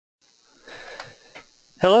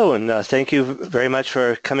Hello, and thank you very much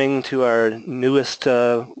for coming to our newest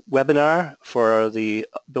webinar for the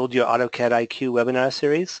Build Your AutoCAD IQ webinar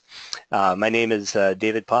series. My name is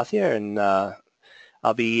David Pothier, and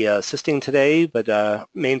I'll be assisting today, but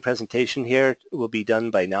main presentation here will be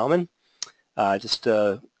done by Nauman. Just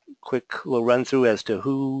a quick little run through as to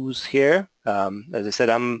who's here. As I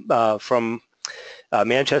said, I'm from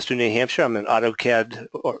Manchester, New Hampshire. I'm an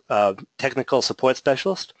AutoCAD technical support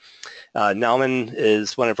specialist. Nauman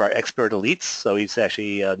is one of our expert elites, so he's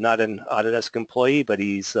actually not an Autodesk employee, but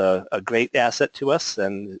he's a great asset to us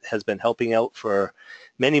and has been helping out for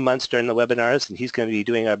many months during the webinars, and he's going to be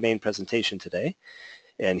doing our main presentation today,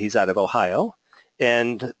 and he's out of Ohio.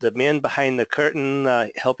 And the man behind the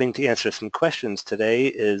curtain helping to answer some questions today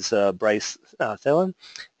is Bryce Thelen,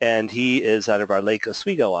 and he is out of our Lake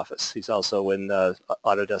Oswego office. He's also in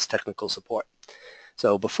Autodesk technical support.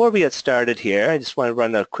 So before we get started here, I just want to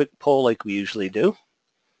run a quick poll like we usually do.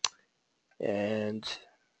 And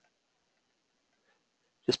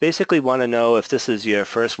just basically want to know if this is your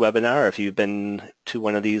first webinar or if you've been to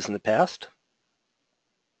one of these in the past.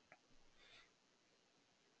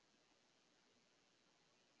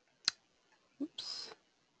 Oops.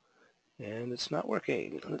 And it's not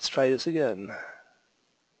working. Let's try this again.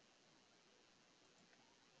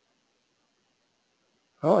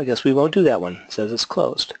 Oh, I guess we won't do that one. It says it's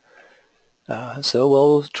closed. So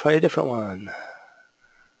we'll try a different one.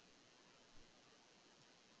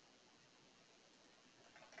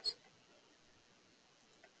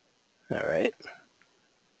 All right.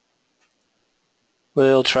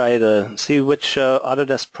 We'll try to see which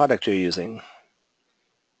Autodesk product you're using.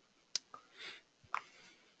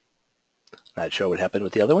 Not sure what happened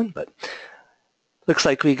with the other one, but looks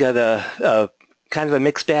like we got a kind of a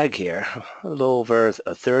mixed bag here. A little over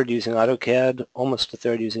a third using AutoCAD, almost a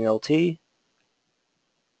third using LT.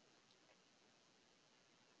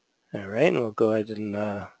 All right, and we'll go ahead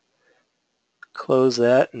and close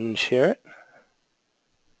that and share it.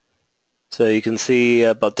 So you can see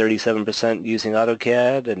about 37% using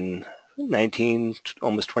AutoCAD and 19,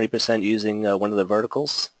 almost 20% using one of the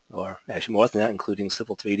verticals, or actually more than that, including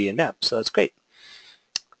Civil 3D and Map. So that's great.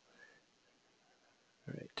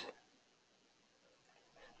 All right.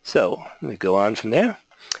 So let me go on from there.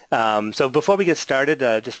 So before we get started,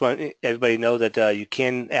 just want everybody to know that you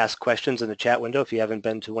can ask questions in the chat window if you haven't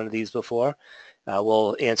been to one of these before.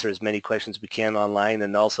 We'll answer as many questions as we can online,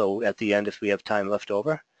 and also at the end if we have time left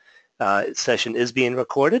over. Session is being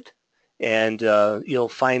recorded, and you'll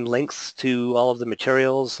find links to all of the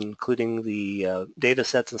materials, including the data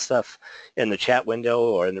sets and stuff, in the chat window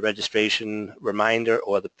or in the registration reminder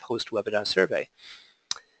or the post-webinar survey.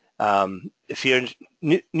 If you're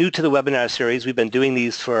new to the webinar series, we've been doing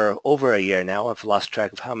these for over a year now. I've lost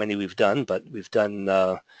track of how many we've done, but we've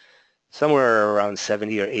done somewhere around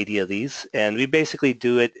 70 or 80 of these, and we basically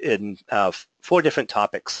do it in 4 different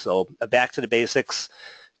topics. So back to the basics,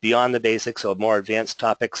 beyond the basics, or more advanced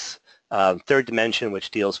topics, third dimension,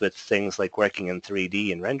 which deals with things like working in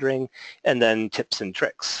 3D and rendering, and then tips and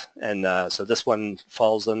tricks. And so this one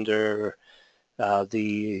falls under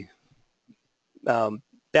the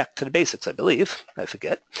back to the basics, I believe. I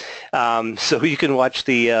forget. So you can watch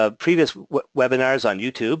the previous webinars on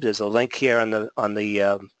YouTube. There's a link here on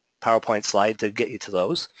the PowerPoint slide to get you to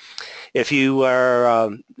those. If you are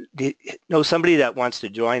know somebody that wants to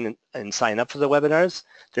join and sign up for the webinars,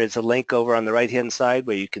 there's a link over on the right-hand side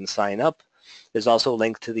where you can sign up. There's also a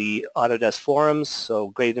link to the Autodesk forums, so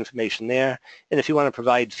great information there. And if you want to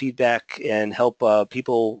provide feedback and help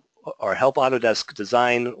people or help Autodesk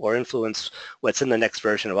design or influence what's in the next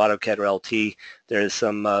version of AutoCAD or LT, there's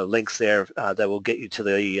some links there that will get you to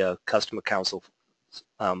the Customer Council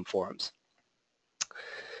forums.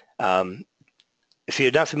 If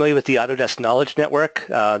you're not familiar with the Autodesk Knowledge Network,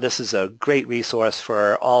 this is a great resource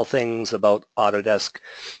for all things about Autodesk,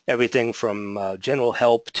 everything from general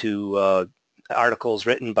help to articles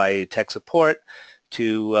written by tech support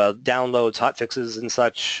to downloads, hotfixes and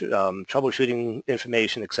such, troubleshooting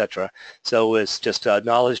information, etc. So it's just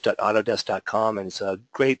knowledge.autodesk.com, and it's a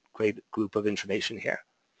great group of information here.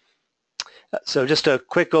 So just a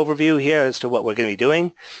quick overview here as to what we're going to be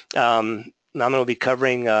doing. I'm going to be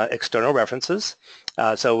covering external references.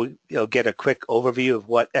 So you'll get a quick overview of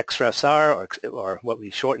what XREFs are, or what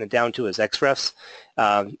we shorten it down to as XREFs.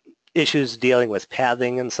 Issues dealing with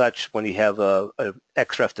pathing and such when you have a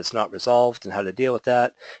XREF that's not resolved and how to deal with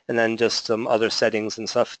that, and then just some other settings and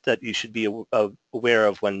stuff that you should be aware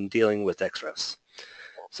of when dealing with XREFs.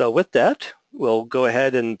 So with that, we'll go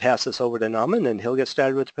ahead and pass this over to Nauman, and he'll get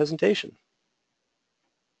started with the presentation.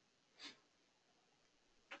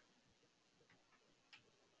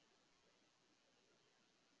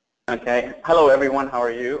 Okay. Hello, everyone. How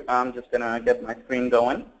are you? I'm just going to get my screen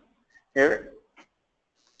going here.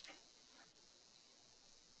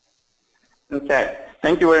 Okay.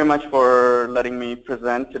 Thank you very much for letting me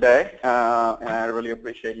present today. And I really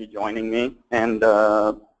appreciate you joining me and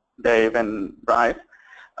Dave and Bryce.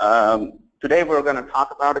 Today we're going to talk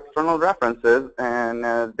about external references,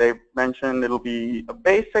 and Dave mentioned it'll be a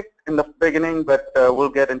basic in the beginning, but we'll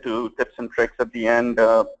get into tips and tricks at the end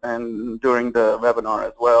and during the webinar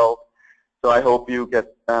as well. So I hope you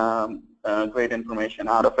get great information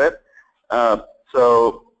out of it.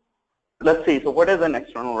 So let's see, so what is an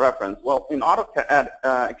external reference? Well, in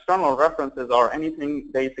AutoCAD, external references are anything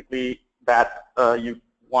basically that you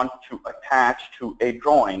want to attach to a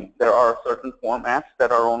drawing. There are certain formats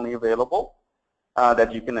that are only available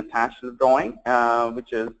that you can attach to the drawing,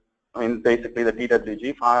 which is, basically the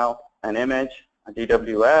DWG file, an image, a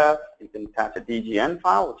DWF, you can attach a DGN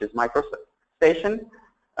file, which is MicroStation.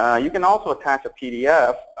 You can also attach a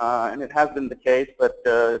PDF, and it has been the case, but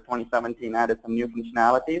 2017 added some new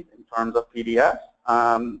functionalities in terms of PDFs.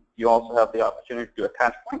 You also have the opportunity to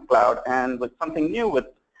attach point cloud, and with something new with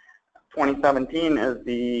 2017 is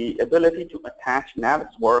the ability to attach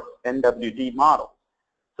Navisworks NWD models.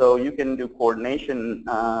 So you can do coordination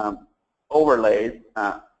overlays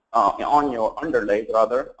on your underlays,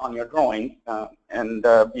 rather, on your drawings, and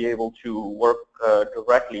be able to work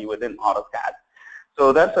directly within AutoCAD.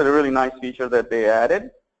 So that's a really nice feature that they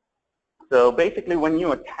added. So basically, when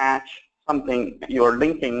you attach something, you're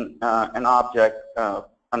linking an object,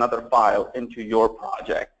 another file, into your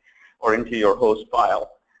project or into your host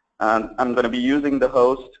file. I'm going to be using the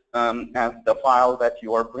host as the file that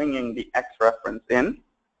you are bringing the X reference in.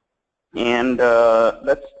 And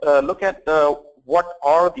let's look at what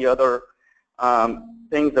are the other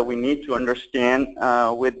things that we need to understand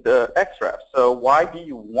with the XREF. So why do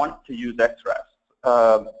you want to use XREF?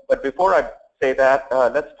 But before I say that,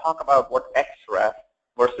 let's talk about what XREF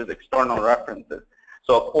versus external references.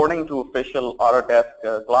 So according to official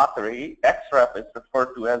Autodesk glossary, XREF is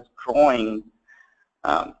referred to as drawing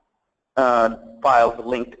files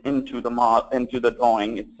linked into the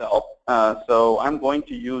drawing itself. So I'm going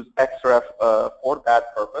to use XREF for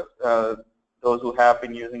that purpose. Those who have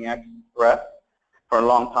been using XREF for a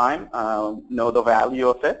long time know the value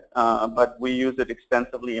of it, but we use it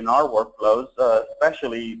extensively in our workflows,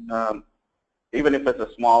 especially even if it's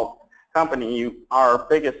a small company. Our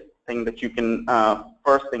biggest thing that you can,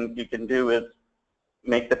 first thing you can do is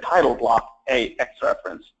make the title block a X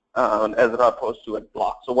reference as opposed to a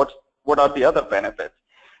block. So what are the other benefits?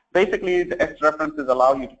 Basically, the X references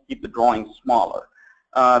allow you to keep the drawing smaller.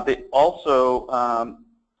 They also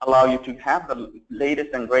allow you to have the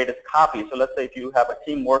latest and greatest copy. So let's say if you have a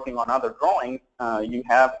team working on other drawings, you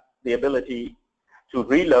have the ability to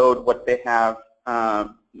reload what they have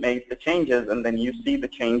made the changes, and then you see the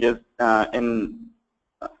changes in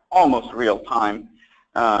almost real time.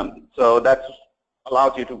 So that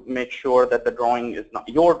allows you to make sure that the drawing is not,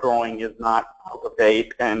 your drawing is not out of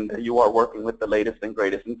date, and you are working with the latest and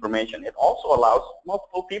greatest information. It also allows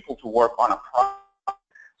multiple people to work on a project.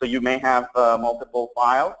 So you may have multiple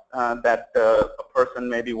files that a person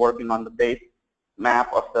may be working on the base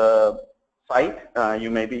map of the site. You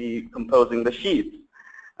may be composing the sheets.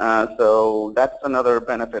 So that's another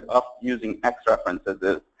benefit of using X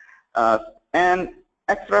references. And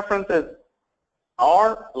X references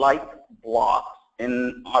are like blocks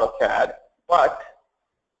in AutoCAD, but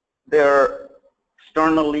they're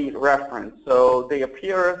externally referenced. So they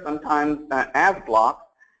appear sometimes as blocks.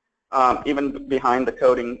 Even behind the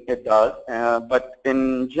coding it does, but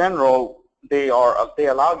in general they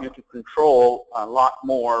allow you to control a lot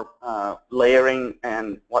more layering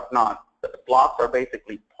and whatnot. The blocks are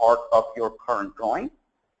basically part of your current drawing.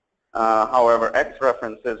 However, X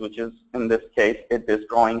references, which is in this case, this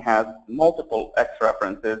drawing has multiple X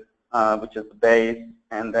references, which is the base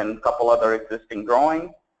and then a couple other existing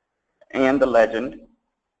drawings and the legend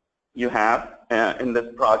you have in this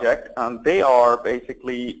project. They are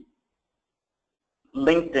basically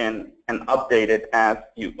linked in and updated as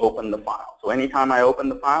you open the file. So anytime I open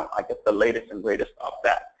the file, I get the latest and greatest of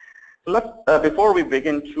that. So let's, before we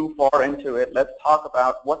begin too far into it, let's talk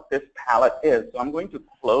about what this palette is. So I'm going to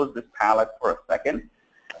close this palette for a second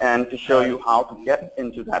and to show you how to get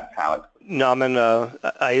into that palette. Nauman,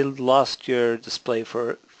 I lost your display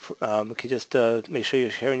can you just make sure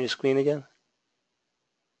you're sharing your screen again?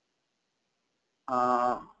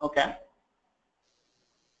 Okay.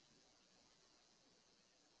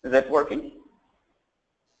 Is that working?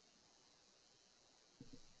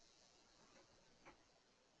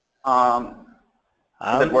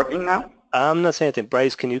 Is it working now? I'm not saying anything.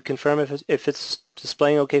 Bryce, can you confirm if it's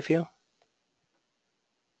displaying okay for you?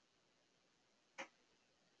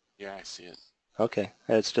 Yeah, I see it. Okay,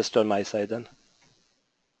 it's just on my side then.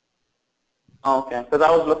 Okay, because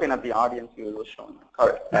I was looking at the audience view it was showing.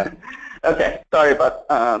 Correct. Uh, Okay, sorry about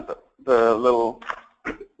the little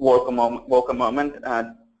welcome moment.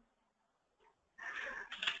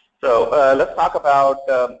 So let's talk about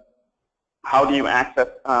how do you access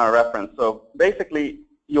reference. So basically,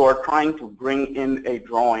 you are trying to bring in a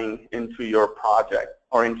drawing into your project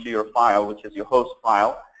or into your file, which is your host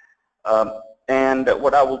file. And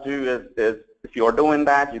what I will do is if you are doing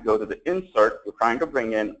that, you go to the insert you're trying to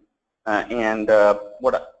bring in,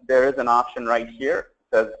 there is an option right here.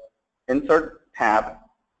 It says insert tab,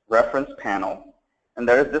 reference panel, and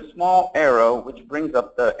there is this small arrow which brings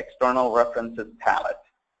up the external references palette.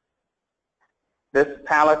 This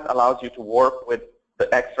palette allows you to work with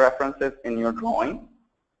the X references in your drawing.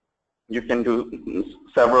 You can do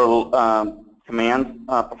several commands,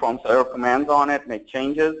 perform several commands on it, make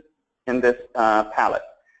changes in this palette.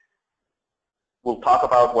 We'll talk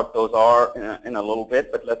about what those are in a little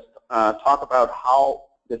bit, but let's talk about how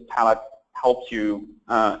this palette helps you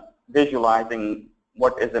visualizing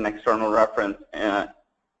what is an external reference.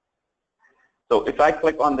 So if I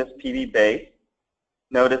click on this PV base,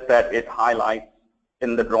 notice that it highlights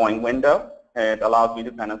in the drawing window. It allows me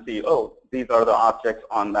to kind of see, oh, these are the objects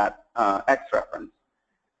on that X reference.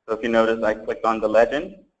 So if you notice, I click on the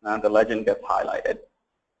legend gets highlighted.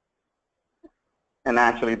 And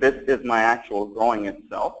actually, this is my actual drawing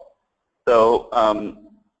itself. So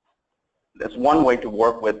that's one way to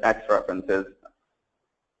work with X references.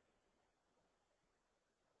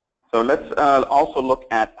 So let's also look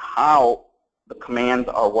at how the commands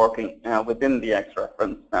are working within the X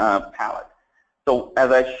reference palette. So as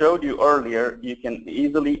I showed you earlier, you can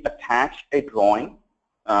easily attach a drawing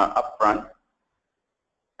up front.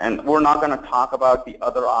 And we're not going to talk about the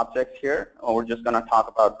other objects here, or we're just going to talk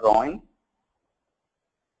about drawing.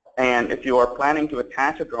 And if you are planning to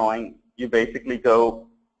attach a drawing, you basically go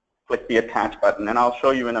click the attach button. And I'll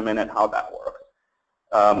show you in a minute how that works.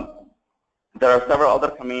 There are several other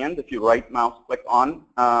commands. If you right mouse click on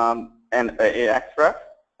an XREF,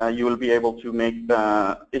 you will be able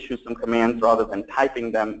to issue some commands rather than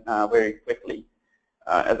typing them very quickly.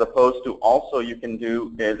 As opposed to also you can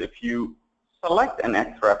do is if you select an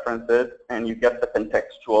X references and you get the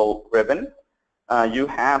contextual ribbon, you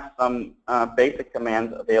have some basic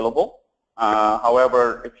commands available.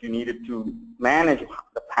 However, if you needed to manage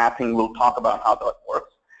the pathing, we'll talk about how that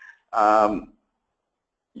works.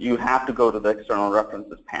 You have to go to the external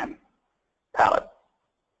references palette.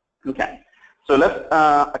 Okay, so let's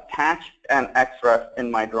attach an XREF in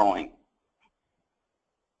my drawing.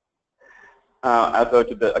 I'll go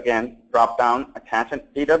to the, again, drop down, attach an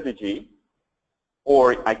PWG,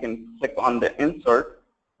 or I can click on the insert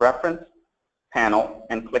reference panel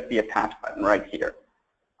and click the attach button right here.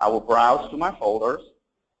 I will browse to my folders,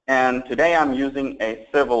 and today I'm using a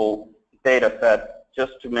civil data set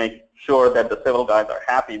just to make sure that the civil guys are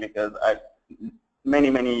happy, because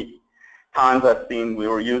many times I've seen we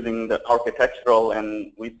were using the architectural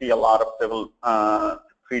and we see a lot of civil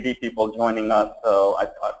 3D people joining us, so I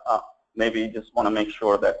thought maybe just want to make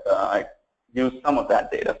sure that I use some of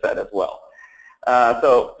that data set as well.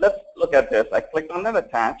 So let's look at this. I click on that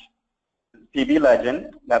attach. PB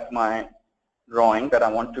legend, that's my drawing that I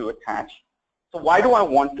want to attach. So why do I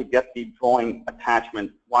want to get the drawing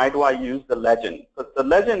attachment? Why do I use the legend? Because the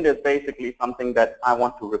legend is basically something that I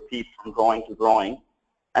want to repeat from drawing to drawing,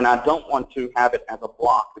 and I don't want to have it as a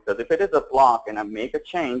block, because if it is a block and I make a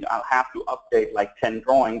change, I'll have to update like 10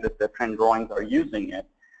 drawings if the 10 drawings are using it.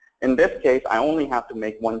 In this case, I only have to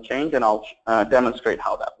make one change, and I'll demonstrate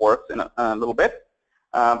how that works in a little bit.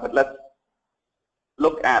 But let's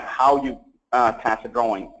look at how you attach a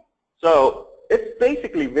drawing. So it's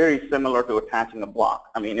basically very similar to attaching a block.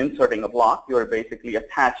 I mean, inserting a block, you're basically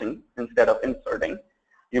attaching instead of inserting.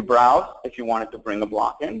 You browse if you wanted to bring a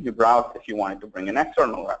block in. You browse if you wanted to bring an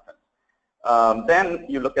external reference. Then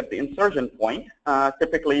you look at the insertion point.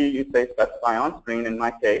 Typically, you say specify on screen. In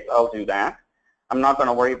my case, I'll do that. I'm not going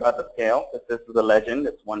to worry about the scale, because this is a legend.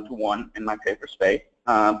 It's 1:1 in my paper space.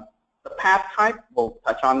 The path type, we'll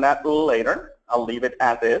touch on that a little later. I'll leave it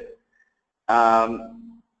as is.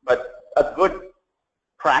 But a good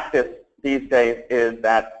practice these days is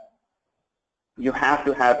that you have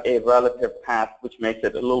to have a relative path, which makes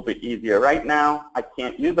it a little bit easier. Right now, I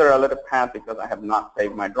can't use a relative path because I have not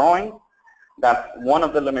saved my drawing. That's one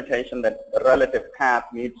of the limitations, that the relative path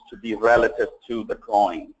needs to be relative to the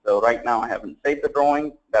drawing. So right now I haven't saved the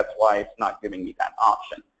drawing. That's why it's not giving me that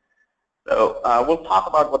option. So we'll talk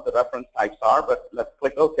about what the reference types are, but let's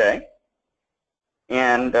click OK.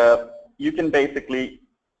 And you can basically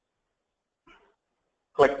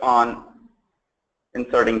click on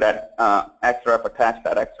inserting that XREF, attach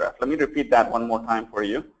that XREF. Let me repeat that one more time for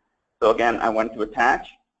you. So again, I went to Attach,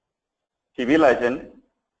 TV Legend,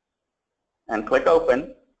 and click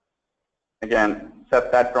Open. Again,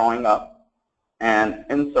 set that drawing up and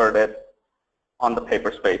insert it on the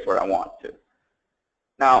paper space where I want to.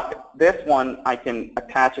 Now, this one, I can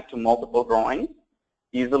attach it to multiple drawings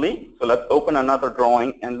easily. So let's open another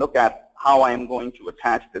drawing and look at how I am going to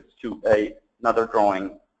attach this to another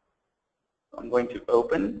drawing. So I'm going to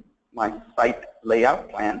open my site layout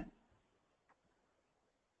plan.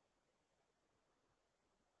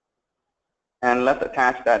 And let's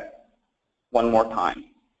attach that one more time.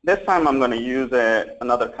 This time I'm going to use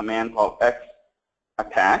another command called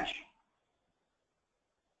X-attach.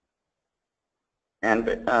 And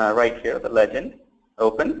right here, the legend,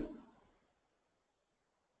 open.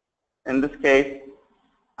 In this case,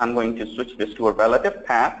 I'm going to switch this to a relative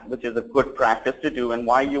path, which is a good practice to do. And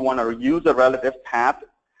why you want to use a relative path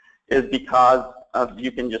is because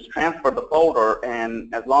you can just transfer the folder,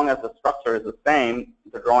 and as long as the structure is the same,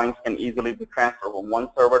 the drawings can easily be transferred from one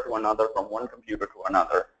server to another, from one computer to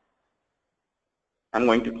another. I'm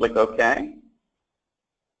going to click OK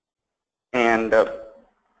and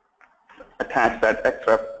attach that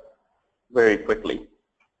XREF very quickly.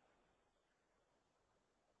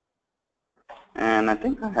 And I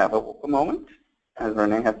think I have a moment, as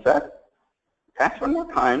Renee had said. Attach one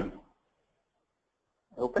more time.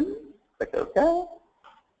 Open, click OK,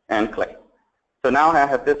 and click. So now I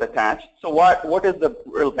have this attached. So what is the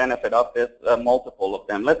real benefit of this multiple of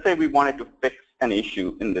them? Let's say we wanted to fix an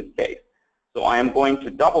issue in this case. So I am going to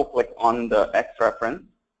double click on the X reference.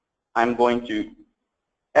 I'm going to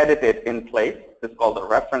edit it in place. This is called the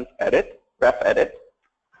reference edit, ref edit.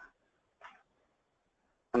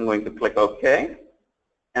 I'm going to click OK.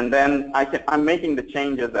 And then I'm making the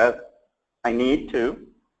changes as I need to.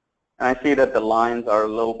 And I see that the lines are a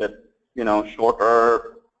little bit,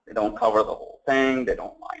 shorter. They don't cover the whole thing. They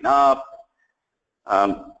don't line up.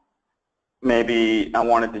 Maybe I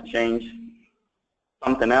wanted to change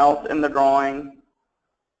something else in the drawing.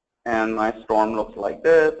 And my storm looks like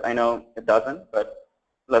this. I know it doesn't, but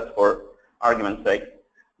let's, for argument's sake,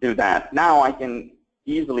 do that. Now I can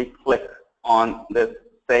easily click on this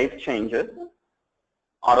Save Changes.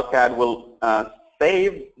 AutoCAD will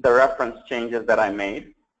save the reference changes that I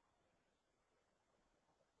made.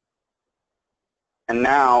 And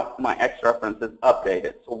now my X reference is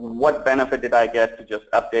updated. So what benefit did I get to just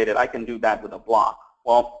update it? I can do that with a block.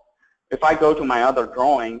 Well, if I go to my other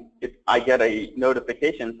drawing, I get a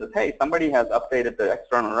notification that says, hey, somebody has updated the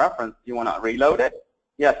external reference. Do you want to reload it?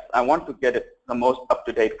 Yes, I want to get it, the most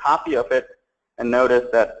up-to-date copy of it, and notice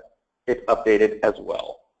that it's updated as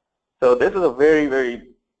well. So this is a very, very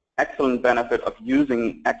excellent benefit of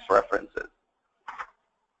using X references.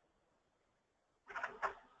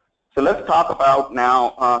 So let's talk about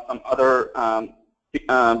now some other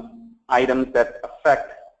items that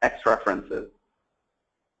affect X references.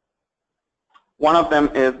 One of them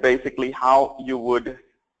is basically how you would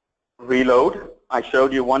reload. I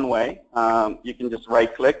showed you one way. You can just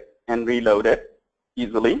right-click and reload it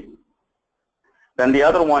easily. Then the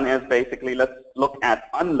other one is basically, let's look at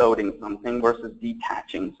unloading something versus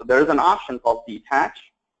detaching. So there is an option called detach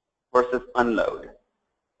versus unload.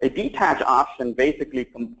 A detach option basically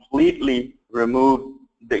completely removes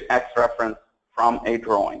the X reference from a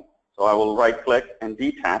drawing. So I will right-click and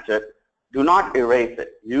detach it. Do not erase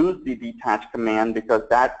it. Use the detach command because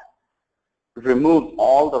that removes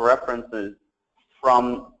all the references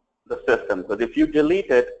from the system. Because if you delete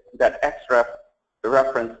it, that XREF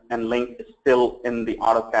reference and link is still in the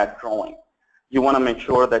AutoCAD drawing. You want to make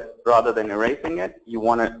sure that rather than erasing it, you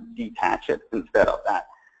want to detach it instead of that.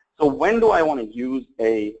 So when do I want to use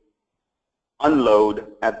a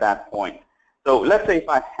unload at that point? So let's say if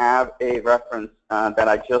I have a reference that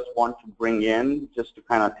I just want to bring in just to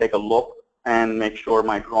kind of take a look and make sure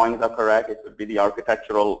my drawings are correct. It could be the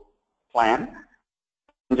architectural plan.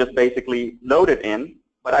 And just basically load it in,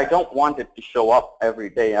 but I don't want it to show up every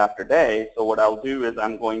day after day. So what I'll do is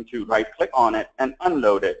I'm going to right-click on it and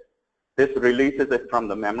unload it. This releases it from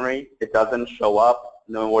the memory. It doesn't show up.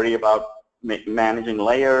 No worry about managing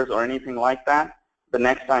layers or anything like that. The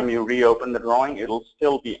next time you reopen the drawing, it'll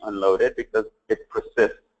still be unloaded because it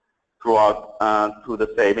persists throughout through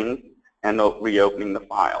the savings and reopening the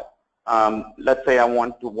file. Let's say I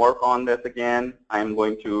want to work on this again. I'm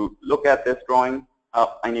going to look at this drawing.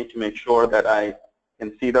 I need to make sure that I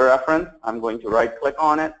can see the reference. I'm going to right-click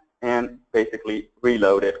on it and basically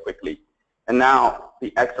reload it quickly. And now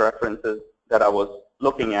the X references that I was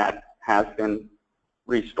looking at has been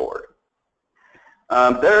restored.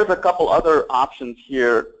 There's a couple other options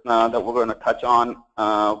here that we're going to touch on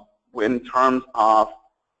in terms of,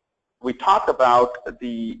 we talked about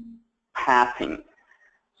the pathing.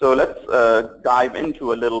 So let's dive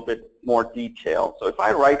into a little bit more detail. So if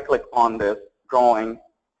I right-click on this drawing,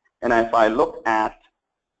 and if I look at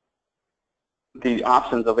the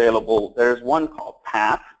options available, there's one called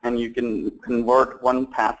path, and you can convert one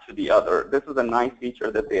path to the other. This is a nice feature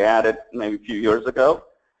that they added maybe a few years ago.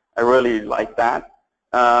 I really like that.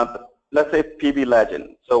 Let's say PB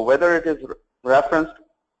legend. So whether it is referenced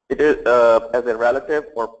as a relative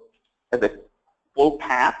or as a full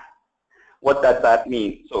path, what does that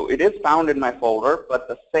mean? So it is found in my folder, but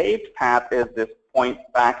the saved path is this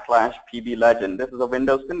 /PB legend. This is a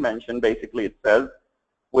Windows convention. Basically, it says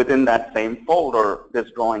within that same folder, this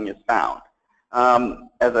drawing is found.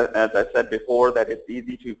 As I said before, that it's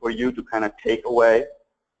easy for you to kind of take away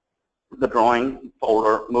the drawing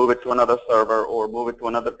folder, move it to another server, or move it to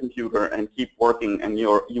another computer, and keep working, and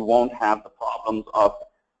you won't have the problems of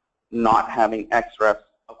not having XREFs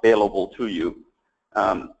available to you.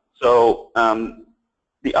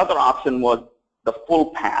 The other option was the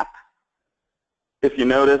full path. If you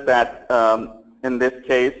notice that in this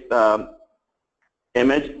case,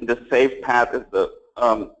 image, the saved path is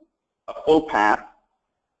a full path.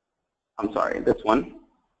 I'm sorry, this one.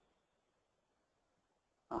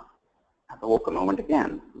 I have to walk a moment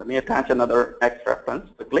again. Let me attach another X reference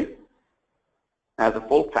quickly as a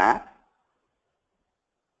full path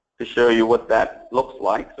to show you what that looks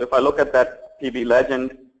like. So if I look at that PB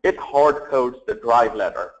legend, it hard codes the drive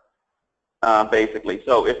letter, basically.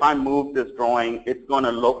 So if I move this drawing, it's going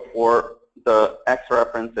to look for the X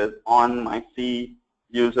references on my C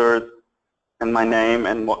users and my name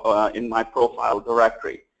and in my profile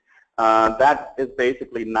directory. That is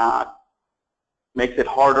basically makes it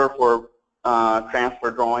harder for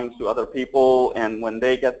transfer drawings to other people, and when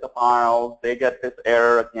they get the files, they get this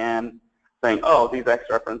error again saying, oh, these X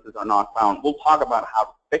references are not found. We'll talk about how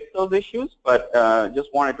to fix those issues, but just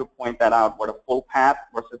wanted to point that out, what a full path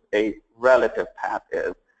versus a relative path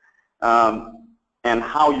is, and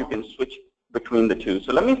how you can switch between the two.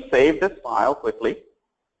 So let me save this file quickly.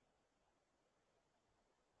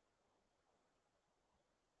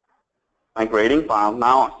 My grading file.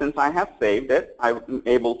 Now, since I have saved it, I'm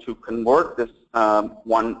able to convert this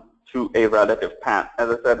one to a relative path. As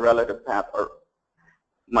I said, relative paths are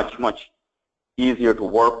much, much easier to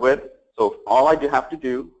work with. So all I have to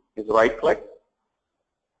do is right-click,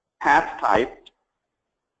 path type,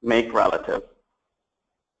 make relative.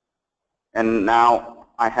 And now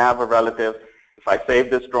I have a relative. If I save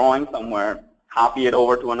this drawing somewhere, copy it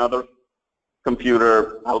over to another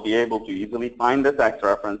computer, I'll be able to easily find this X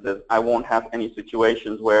references. I won't have any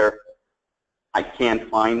situations where I can't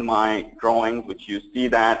find my drawings, which you see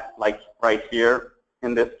that like right here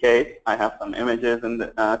in this case. I have some images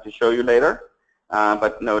to show you later,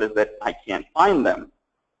 but notice that I can't find them.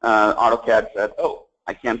 AutoCAD said, oh,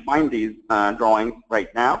 I can't find these drawings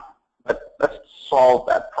right now, but let's solve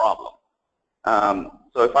that problem.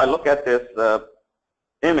 So if I look at this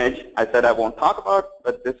image, I said I won't talk about,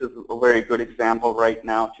 but this is a very good example right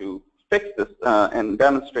now to fix this and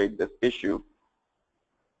demonstrate this issue.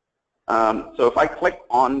 So if I click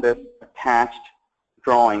on this attached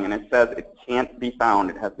drawing and it says it can't be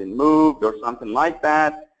found, it has been moved or something like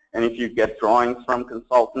that, and if you get drawings from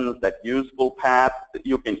consultants that use full paths,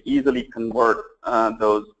 you can easily convert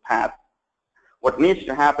those paths. What needs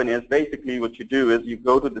to happen is basically what you do is you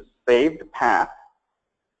go to the saved path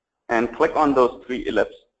and click on those three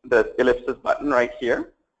the ellipsis button right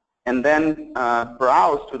here, and then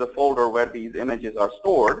browse to the folder where these images are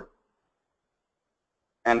stored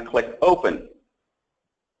and click open.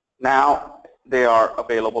 Now they are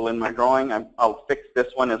available in my drawing. I'll fix this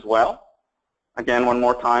one as well. Again, one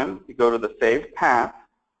more time, you go to the saved path,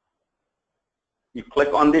 you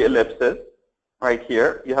click on the ellipsis right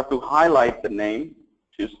here. You have to highlight the name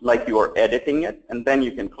just like you are editing it, and then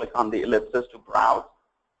you can click on the ellipsis to browse.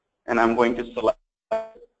 And I'm going to select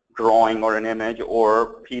drawing or an image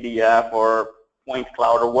or PDF or point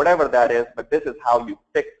cloud or whatever that is, but this is how you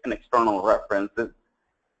fix an external references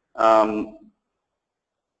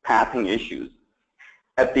pathing issues.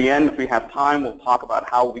 At the end, if we have time, we'll talk about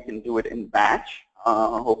how we can do it in batch.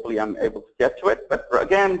 Hopefully I'm able to get to it. But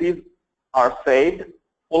again, these are saved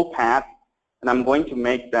full path, and I'm going to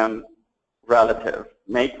make them relative.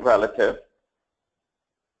 Make relative.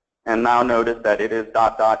 And now notice that it is ...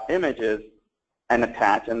 images and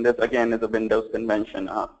attach. And this, again, is a Windows convention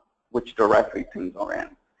of which directory things are in.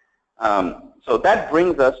 So that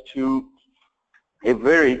brings us to a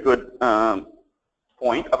very good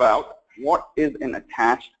point about what is an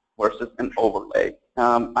attached versus an overlay.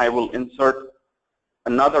 I will insert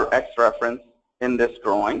another X reference in this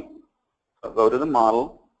drawing. So go to the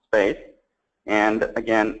model space and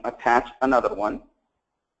again attach another one.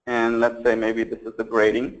 And let's say maybe this is the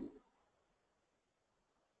grading.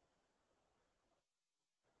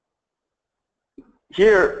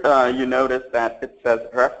 Here you notice that it says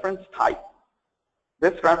reference type.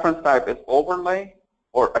 This reference type is overlay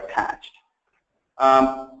or attached.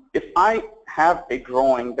 If I have a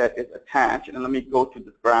drawing that is attached, and let me go to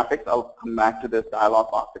this graphics, I'll come back to this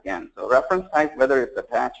dialog box again. So reference type, whether it's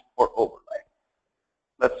attached or overlay.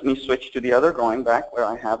 Let me switch to the other drawing back where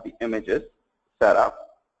I have the images set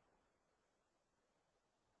up.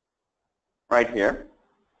 Right here.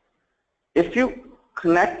 If you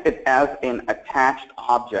connect it as an attached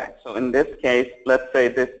object, so in this case, let's say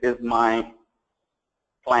this is my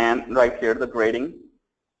plan right here, the grading,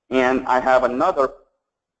 and I have another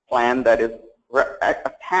plan that is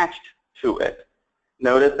attached to it.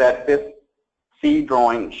 Notice that this C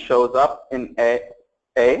drawing shows up in A,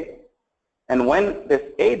 and when this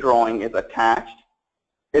A drawing is attached,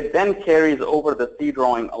 it then carries over the C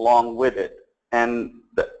drawing along with it, and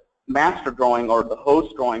the master drawing or the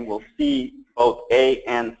host drawing will see both A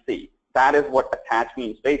and C. That is what attached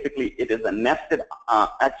means. Basically, it is a nested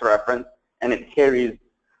X reference, and it carries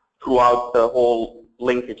throughout the whole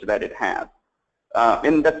linkage that it has.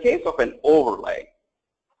 In the case of an overlay,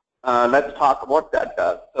 let's talk what that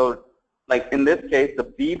does. So like in this case, the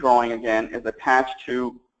B drawing again is attached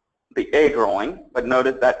to the A drawing, but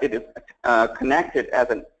notice that it is connected as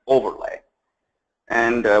an overlay.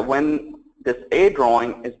 And when this A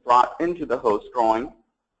drawing is brought into the host drawing,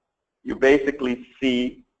 you basically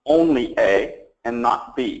see only A and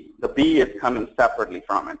not B. The B is coming separately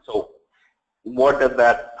from it. So what does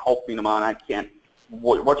that help me, Naman? I can't.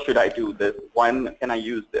 What should I do this? When can I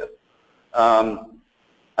use this?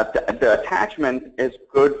 The attachment is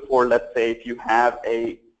good for, let's say, if you have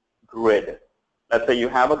a grid. Let's say you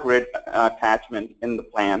have a grid attachment in the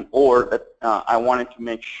plan, or that I wanted to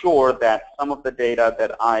make sure that some of the data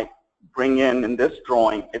that I bring in this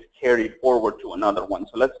drawing is carried forward to another one.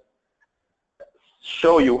 So let's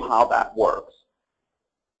show you how that works.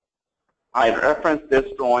 I reference this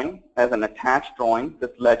drawing as an attached drawing,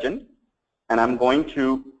 this legend, and I'm going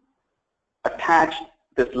to attach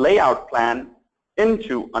this layout plan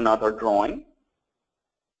into another drawing.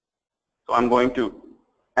 So I'm going to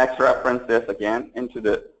X reference this again into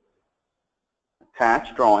the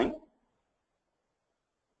attached drawing,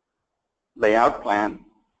 layout plan,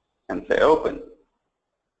 and say open.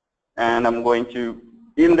 And I'm going to,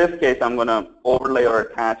 in this case, I'm going to overlay or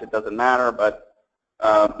attach, it doesn't matter, but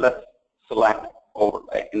let's select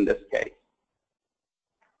overlay in this case.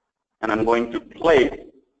 And I'm going to place,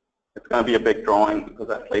 it's going to be a big drawing because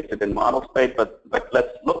I placed it in model space, but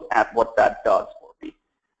let's look at what that does for me.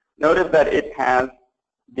 Notice that it has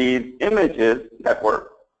these images that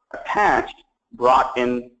were attached, brought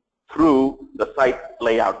in through the site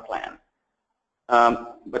layout plan.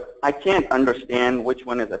 But I can't understand which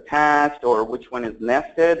one is attached or which one is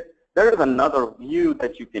nested. There is another view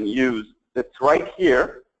that you can use. It's right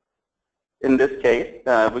here in this case,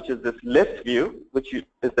 which is this list view, which is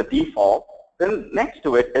the default. Then next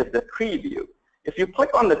to it is the tree view. If you click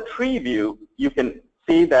on the tree view, you can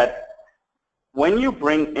see that when you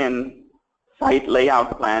bring in site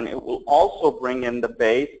layout plan, it will also bring in the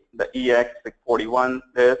base, the EX641,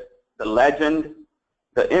 the legend,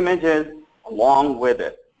 the images, along with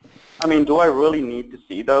it. I mean, do I really need to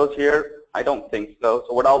see those here? I don't think so.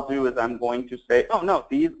 So what I'll do is I'm going to say, oh no,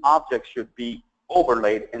 these objects should be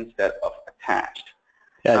overlaid instead of attached.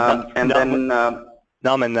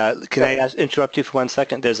 Nauman, can I interrupt you for 1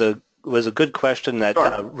 second? Was a good question that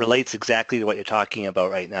sure. Relates exactly to what you're talking about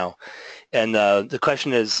right now. And the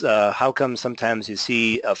question is, how come sometimes you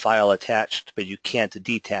see a file attached, but you can't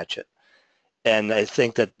detach it? And I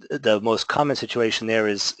think that the most common situation there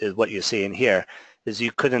is what you're seeing here, is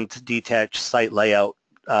you couldn't detach site layout,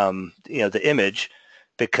 the image,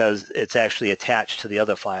 because it's actually attached to the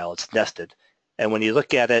other file. It's nested. And when you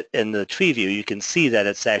look at it in the tree view, you can see that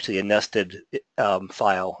it's actually a nested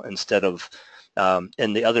file instead of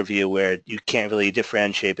in the other view where you can't really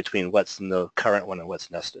differentiate between what's in the current one and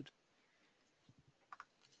what's nested.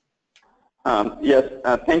 Yes,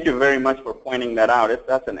 thank you very much for pointing that out.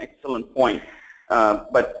 That's an excellent point.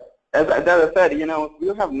 But as I said, if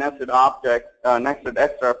you have nested objects, nested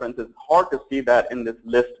X reference, it's hard to see that in this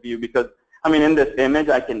list view because, I mean, in this image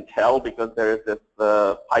I can tell because there is this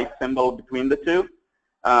pipe symbol between the two.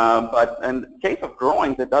 But in the case of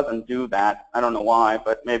drawings, it doesn't do that. I don't know why,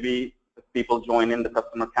 but maybe if people join in the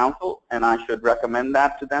customer council, and I should recommend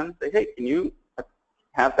that to them. Say, hey, can you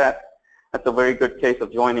have that? That's a very good case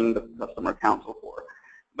of joining the customer council for.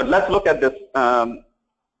 But let's look at this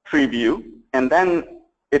tree view, and then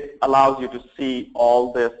it allows you to see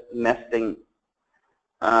all this nesting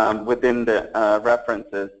within the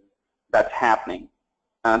references that's happening.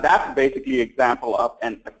 That's basically example of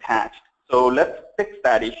an attached. So let's fix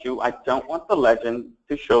that issue. I don't want the legend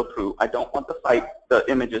to show through. I don't want the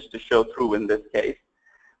images to show through in this case.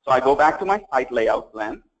 So I go back to my site layout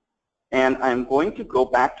plan, and I'm going to go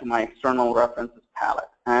back to my external references palette.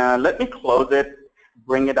 Let me close it,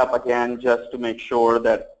 bring it up again just to make sure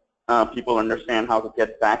that people understand how to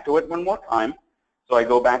get back to it one more time. So I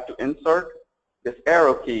go back to insert, this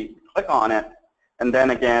arrow key, click on it, and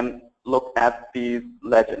then again look at this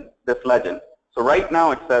legend. So right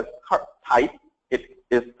now it says type, it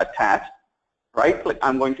is attached. Right click,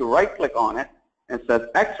 I'm going to right click on it, and it says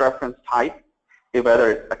X reference type,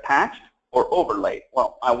 whether it's attached or overlay.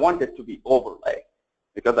 Well, I want it to be overlay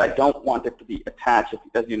because I don't want it to be attached,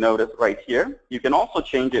 as you notice right here. You can also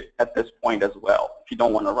change it at this point as well. If you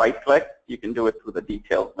don't want to right click, you can do it through the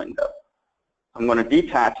details window. I'm going to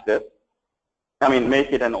detach this,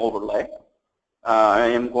 make it an overlay. I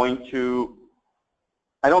am going to,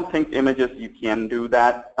 I don't think images you can do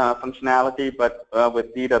that functionality, but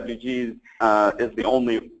with DWGs is the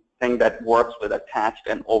only thing that works with attached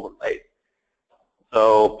and overlays.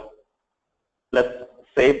 So let's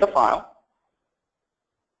save the file.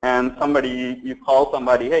 And you call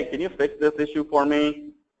somebody, hey, can you fix this issue for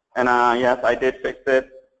me? And yes, I did fix it.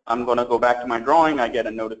 I'm going to go back to my drawing. I get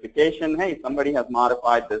a notification, hey, somebody has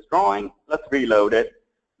modified this drawing. Let's reload it.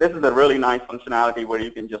 This is a really nice functionality where you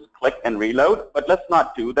can just click and reload, but let's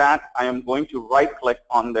not do that. I am going to right-click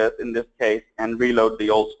on this in this case and reload the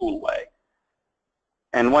old school way.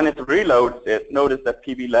 And when it reloads it, notice that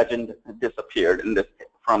PB Legend disappeared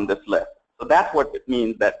from this list. So that's what it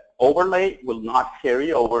means, that overlay will not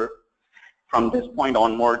carry over from this point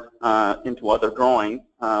onward into other drawings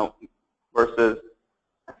versus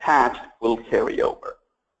attached will carry over.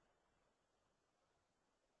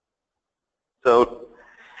 So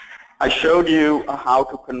I showed you how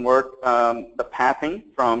to convert the pathing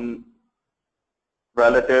from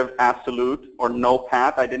relative, absolute, or no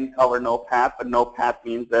path. I didn't cover no path, but no path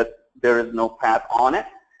means that there is no path on it.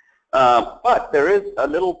 But there is a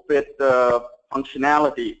little bit of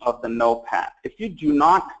functionality of the no path. If you do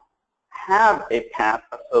not have a path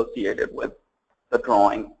associated with the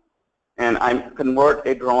drawing, and I convert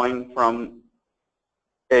a drawing from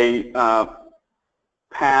a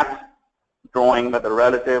path drawing with a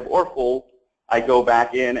relative or full, I go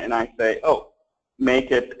back in and I say, oh,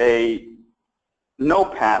 make it a no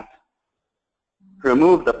path,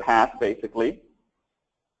 remove the path basically.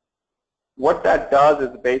 What that does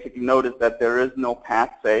is basically notice that there is no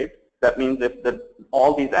path saved. That means if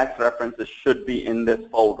all these X references should be in this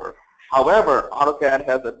folder. However, AutoCAD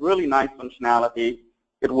has a really nice functionality.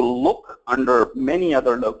 It will look under many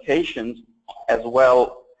other locations as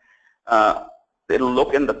well. It'll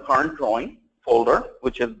look in the current drawing folder,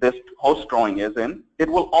 which is this host drawing is in. It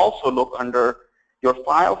will also look under your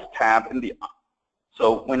Files tab in the,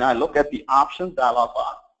 so when I look at the Options dialog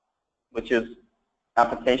box, which is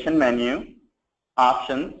Application menu,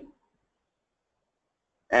 Options,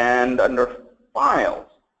 and under Files,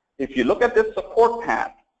 if you look at this support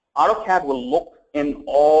path, AutoCAD will look in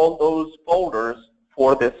all those folders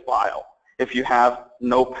for this file if you have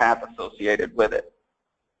no path associated with it.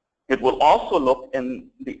 It will also look in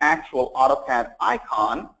the actual AutoCAD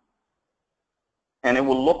icon, and it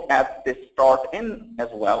will look at the Start In as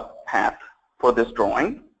well path for this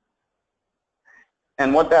drawing.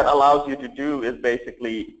 And what that allows you to do is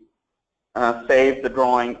basically save the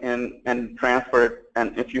drawing and transfer it.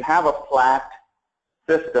 And if you have a flat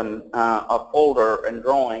system, a folder and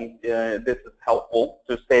drawing, this is helpful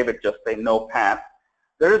to save it, just say no path.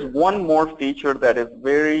 There is one more feature that is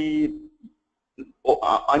very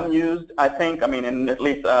unused, I think. And at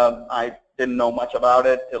least I didn't know much about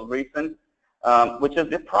it till recent, which is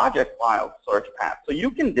the project file search path. So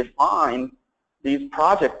you can define these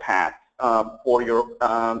project paths for your,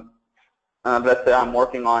 let's say I'm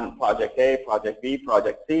working on project A, project B,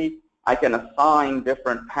 project C. I can assign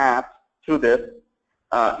different paths to this,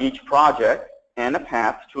 each project, and a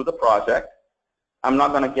path to the project. I'm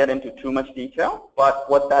not going to get into too much detail, but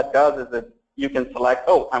what that does is that you can select,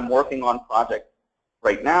 oh, I'm working on project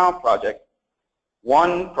right now, project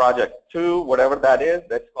 1, project 2, whatever that is.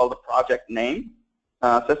 That's called the project name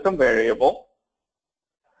system variable.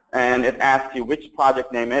 And it asks you which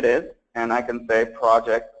project name it is. And I can say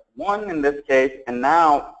project 1 in this case. And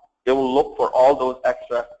now it will look for all those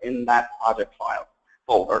extras in that project file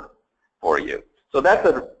folder for you. So that's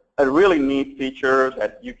a really neat feature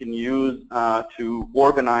that you can use to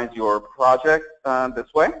organize your project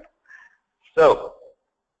this way. So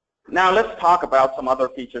now let's talk about some other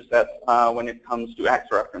feature sets when it comes to X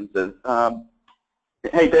references.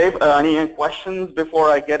 Hey Dave, any questions before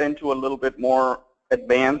I get into a little bit more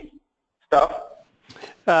advanced stuff?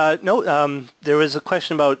 No, there was a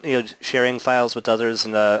question about sharing files with others,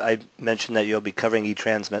 and I mentioned that you'll be covering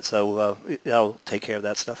eTransmit, so I'll take care of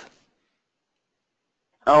that stuff.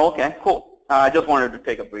 Oh, okay, cool. I just wanted to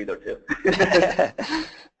take a breather too.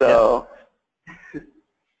 So,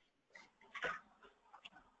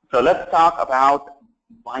 so let's talk about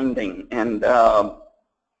binding and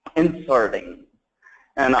inserting.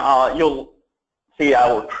 And you'll see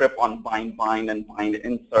I will trip on bind, and bind,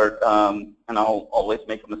 insert, and I'll always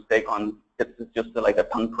make a mistake on it's just like a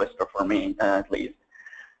tongue twister for me, at least.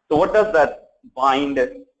 So what does that bind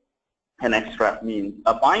and xref mean?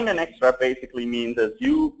 A bind and xref basically means that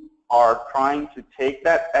you are trying to take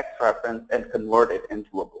that X reference and convert it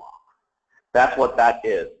into a block. That's what that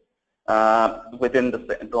is within the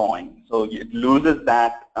drawing. So it loses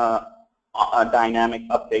that dynamic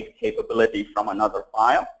update capability from another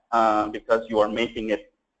file because you are making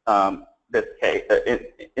it this case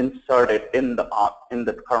inserted in the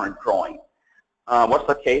current drawing. What's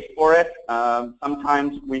the case for it?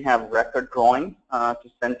 Sometimes we have record drawings to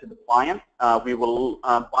send to the client. We will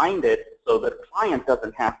bind it so the client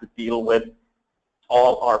doesn't have to deal with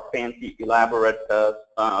all our fancy, elaborate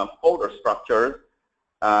folder structures,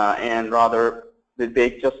 and rather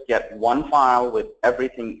they just get one file with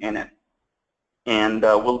everything in it. And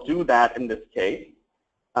we'll do that in this case.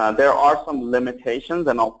 There are some limitations,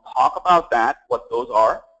 and I'll talk about that, what those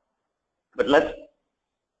are. But let's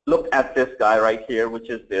look at this guy right here, which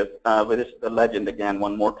is this, which is the legend again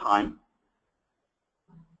one more time.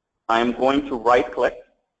 I'm going to right-click,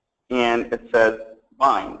 and it says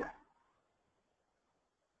bind.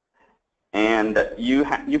 And you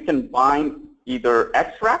can bind either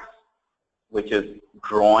XREF, which is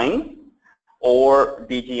drawing, or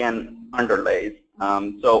DGN underlays.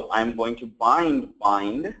 So I'm going to bind.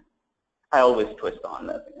 I always twist on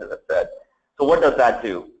this, as I said. So what does that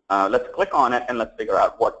do? Let's click on it and let's figure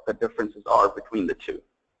out what the differences are between the two.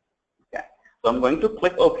 Okay. So I'm going to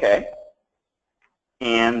click OK.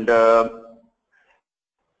 And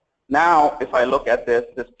now if I look at this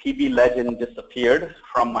PB legend disappeared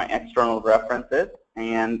from my external references,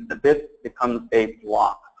 and this becomes a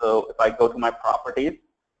block. So if I go to my properties,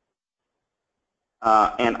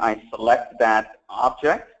 and I select that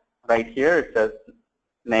object right here, it says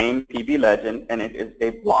name PB legend, and it is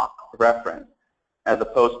a block reference, as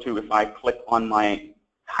opposed to if I click on my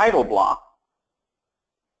title block,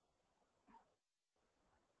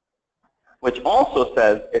 which also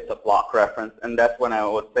says it's a block reference, and that's when I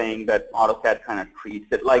was saying that AutoCAD kind of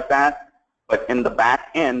treats it like that. But in the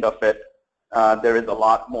back end of it, there is a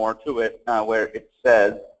lot more to it, where it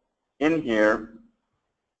says in here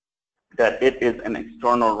that it is an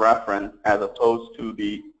external reference as opposed to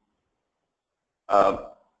the,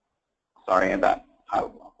 sorry, that title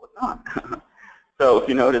block was not. So if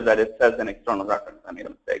you notice that it says an external reference, I made a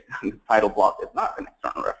mistake. The title block is not an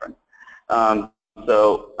external reference.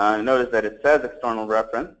 So notice that it says external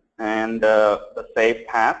reference, and the save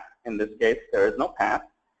path, in this case, there is no path,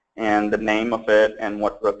 and the name of it and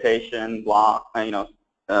what rotation, block,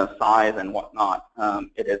 size and whatnot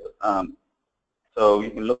it is. So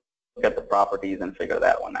you can look at the properties and figure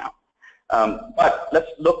that one out. But let's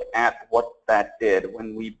look at what that did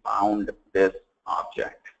when we bound this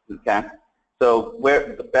object. Okay. So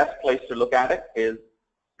where the best place to look at it is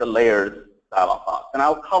the layers dialog box, and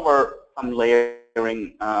I'll cover some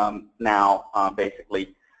layering now,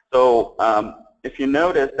 basically. So if you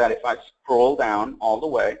notice that if I scroll down all the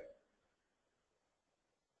way,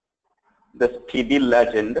 this PB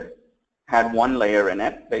legend had one layer in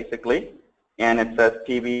it, basically, and it says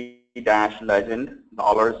PB-legend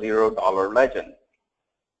 $0 legend.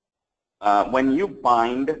 When you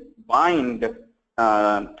bind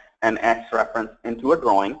an X reference into a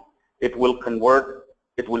drawing, it will convert,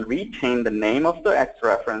 it will retain the name of the X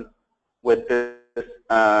reference with this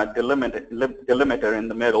delimiter in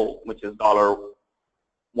the middle, which is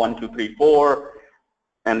 $1234,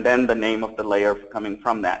 and then the name of the layer coming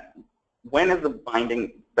from that. When is the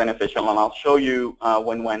binding beneficial? And I'll show you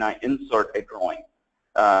when I insert a drawing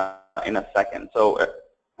in a second. So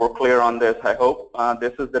we're clear on this, I hope.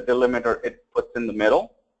 This is the delimiter it puts in the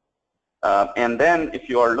middle. And then if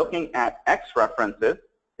you are looking at X references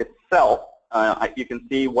itself, you can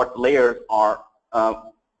see what layers are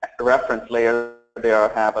reference layers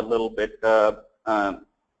have a little bit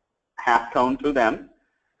half tone to them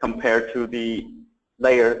compared to the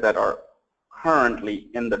layers that are currently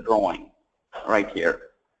in the drawing right here.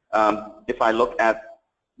 If I look at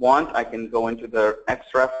I can go into the X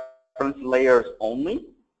reference layers only,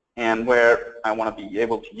 and where I want to be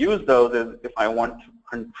able to use those is if I want to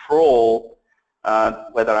control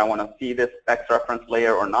whether I want to see this X reference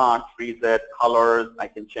layer or not, freeze it, colors. I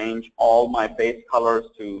can change all my base colors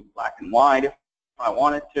to black and white if I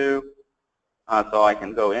wanted to. So I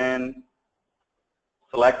can go in,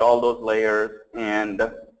 select all those layers,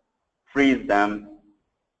 and freeze them,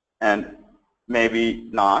 and maybe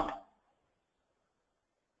not.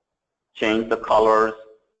 Change the colors.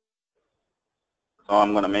 So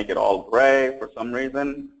I'm going to make it all gray for some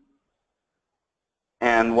reason.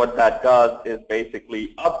 And what that does is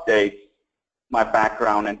basically updates my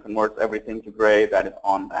background and converts everything to gray that is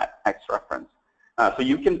on that X reference. So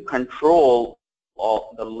you can control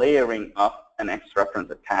all the layering of an X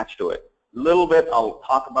reference attached to it. A little bit I'll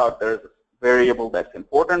talk about, there's a variable that's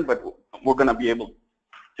important, but we're going to be able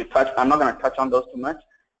to touch, I'm not going to touch on those too much.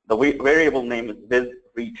 The variable name is viz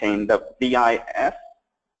retain, the VIS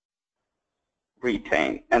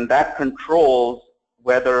retain, and that controls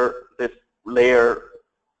whether this layer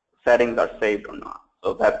settings are saved or not.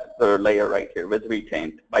 So that's the layer right here, viz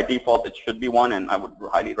retain. By default, it should be 1, and I would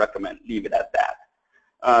highly recommend leave it at that.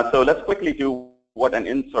 So let's quickly do what an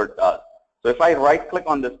insert does. So if I right-click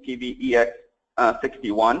on this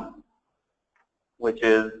PV-EX61, which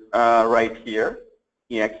is right here,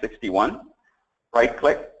 EX61,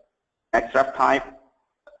 right-click, XREF type,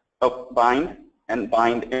 bind, and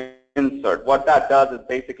bind insert. What that does is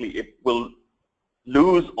basically it will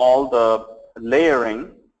lose all the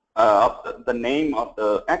layering of the name of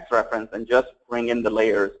the X reference and just bring in the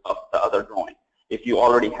layers of the other drawing. If you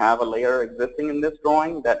already have a layer existing in this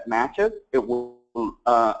drawing that matches, it will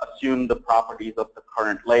assume the properties of the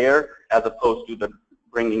current layer as opposed to the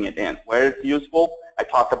bringing it in. Where it's useful, I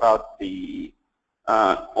talked about the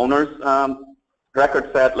owner's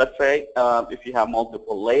record set. Let's say if you have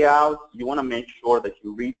multiple layouts, you want to make sure that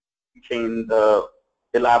you retain the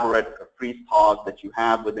elaborate freeze pause that you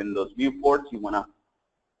have within those viewports. You want to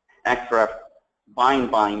XREF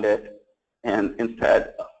bind it, and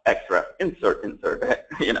instead XREF insert it,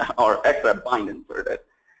 or XREF bind insert it.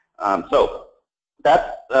 So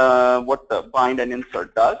that's what the bind and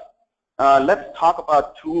insert does. Let's talk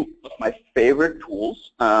about two of my favorite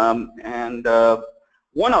tools, and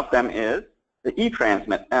one of them is the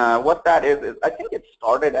e-transmit. What that is I think it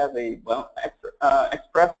started as a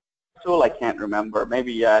Express tool. I can't remember.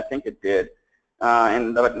 Maybe I think it did,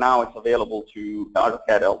 but now it's available to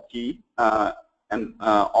AutoCAD LT and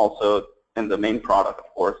also in the main product, of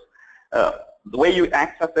course. The way you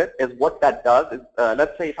access it is what that does is,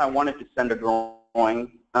 let's say if I wanted to send a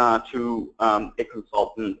drawing to a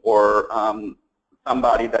consultant or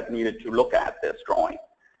somebody that needed to look at this drawing,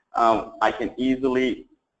 I can easily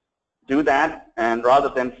do that, and rather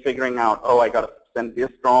than figuring out, oh, I got to send this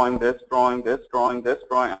drawing, this drawing, this drawing, this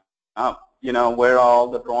drawing, where all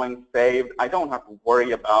the drawings saved, I don't have to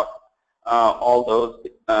worry about all those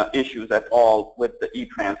issues at all with the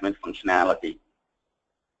e-transmit functionality.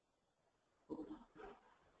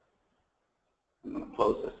 I'm going to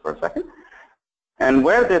close this for a second. And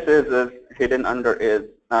where this is hidden under is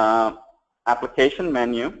application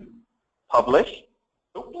menu, publish.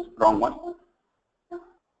 Oops, wrong one.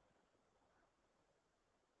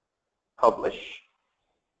 Publish.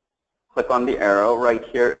 Click on the arrow. Right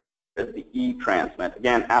here is the e-transmit.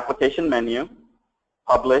 Again, application menu,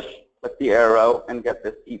 publish, click the arrow, and get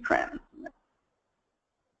this e-transmit.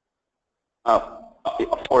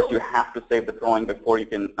 Of course, you have to save the drawing before you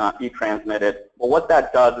can e-transmit it. But what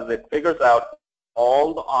that does is it figures out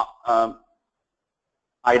all the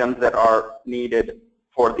items that are needed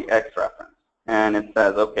for the X reference. And it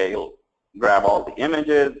says, okay, it'll grab all the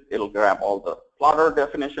images, it'll grab all the plotter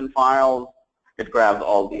definition files, it grabs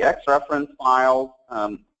all the X reference files,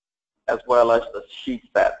 as well as the sheet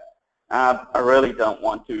set. I really don't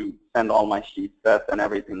want to send all my sheet sets and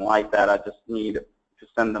everything like that. I just need to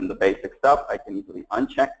send them the basic stuff. I can easily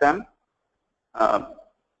uncheck them. And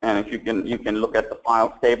if you can look at the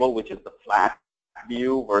files table, which is the flat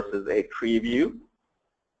view versus a tree view.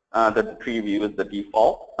 The tree view is the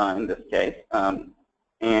default in this case.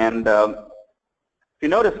 If you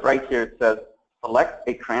notice right here, it says select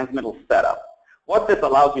a transmittal setup. What this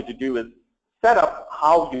allows you to do is set up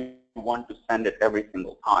how you want to send it every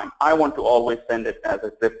single time. I want to always send it as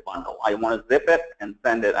a zip bundle. I want to zip it and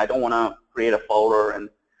send it. I don't want to create a folder and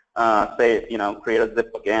create a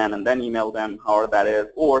zip again and then email them, however that is.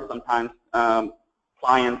 Or sometimes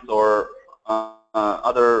clients or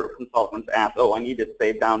other consultants ask, oh, I need it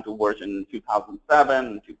saved down to version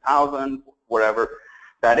 2007, 2000, whatever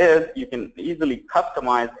that is, you can easily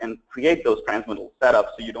customize and create those transmittal setups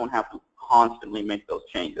so you don't have to constantly make those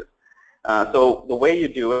changes. So the way you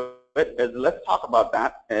do it is, let's talk about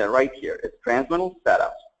that right here. It's transmittal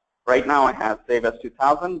setups. Right now I have save as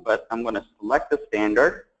 2000, but I'm going to select the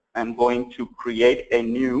standard. I'm going to create a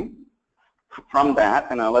new from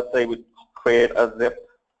that, and let's say we create a zip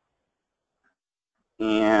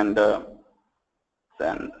and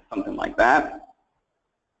send something like that.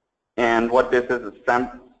 And what this is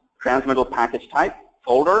transmittal package type,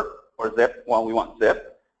 folder, or zip. Well, we want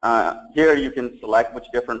zip. Here you can select which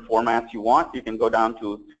different formats you want. You can go down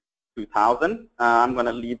to 2000. I'm going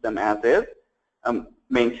to leave them as is.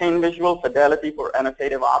 Maintain visual fidelity for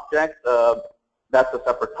annotative objects. That's a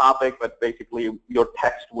separate topic, but basically your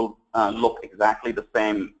text will look exactly the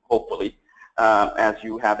same, hopefully, as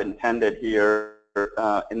you have intended here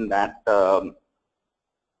in that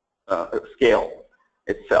scale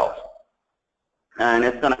itself. And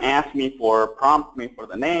it's going to ask me prompt me for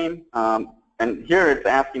the name. And here it's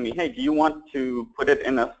asking me, hey, do you want to put it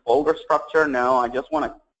in a folder structure? No, I just want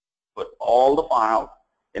to put all the files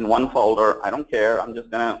in one folder. I don't care. I'm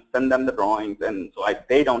just going to send them the drawings, and so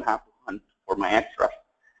they don't have to hunt for my XREF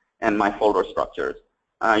and my folder structures.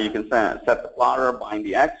 You can set the plotter, bind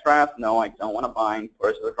the XREF. No, I don't want to bind.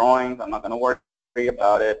 First the drawings. I'm not going to worry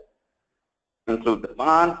about it. Include the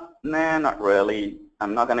fonts. Nah, not really.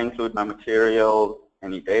 I'm not going to include my materials,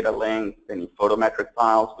 any data links, any photometric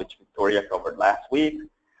files, which Victoria covered last week,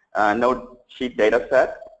 no sheet data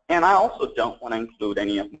set, and I also don't want to include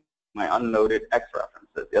any of my unloaded X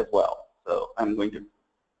references as well. So I'm going to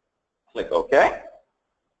click OK.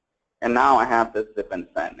 And now I have this zip and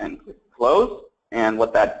send, and click close. And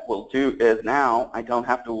what that will do is now I don't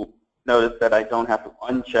have to notice that I don't have to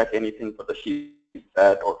uncheck anything for the sheet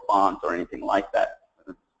set or fonts or anything like that.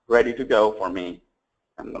 It's ready to go for me.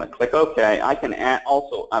 I'm going to click OK. I can add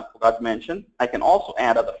also, I forgot to mention, I can also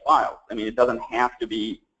add other files. I mean, it doesn't have to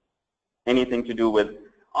be anything to do with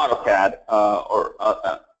AutoCAD or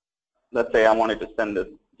let's say I wanted to send this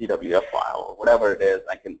DWF file or whatever it is,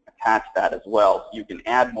 I can attach that as well. So you can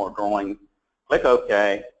add more drawings, click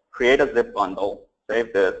OK, create a zip bundle,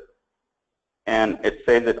 save this, and it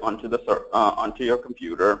saves it onto your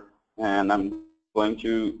computer. And I'm going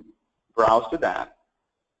to browse to that.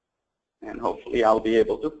 And hopefully I'll be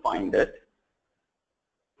able to find it.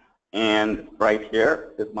 And right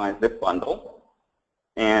here is my zip bundle.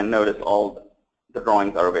 And notice all the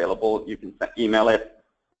drawings are available. You can email it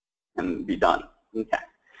and be done. Okay.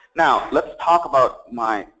 Now let's talk about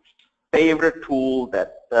my favorite tool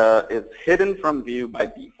that is hidden from view by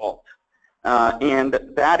default. And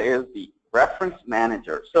that is the reference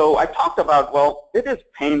manager. So I talked about, well, it is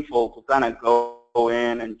painful to kind of go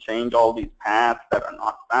in and change all these paths that are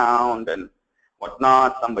not found and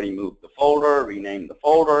whatnot. Somebody moved the folder, renamed the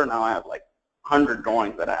folder. Now I have like 100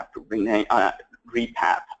 drawings that I have to rename,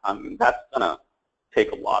 repath. That's going to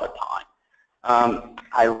take a lot of time.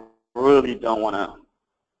 I really don't want to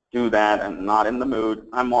do that. I'm not in the mood.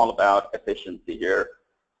 I'm all about efficiency here.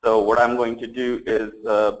 So what I'm going to do is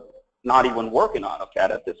not even work in AutoCAD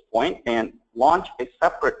at this point and launch a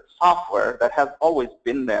separate software that has always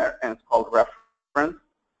been there, and it's called Reference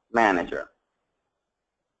Manager.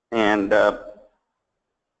 And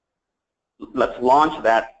let's launch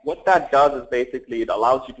that. What that does is basically it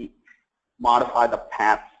allows you to modify the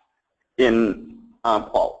paths in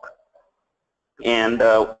bulk. And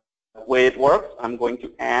the way it works, I'm going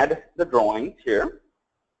to add the drawings here.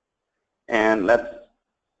 And let's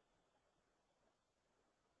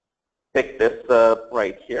pick this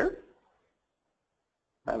right here,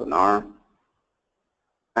 webinar.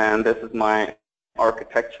 And this is my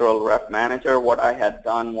architectural ref manager. What I had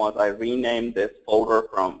done was I renamed this folder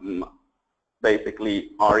from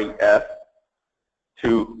basically REF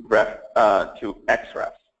to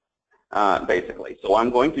XREF, basically. So I'm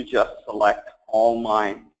going to just select all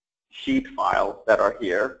my sheet files that are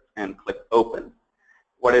here and click Open.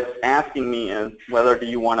 What it's asking me is whether do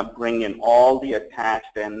you want to bring in all the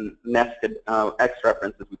attached and nested X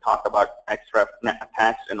references. We talked about XREF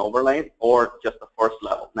attached and overlaid, or just the first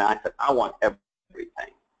level. Now I said I want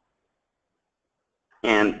everything.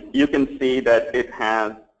 And you can see that it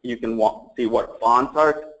has, you can see what fonts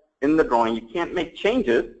are in the drawing. You can't make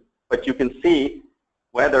changes, but you can see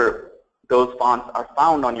whether those fonts are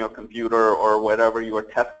found on your computer or wherever you are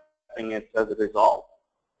testing it as a result.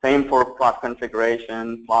 Same for plot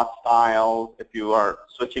configuration, plot styles. If you are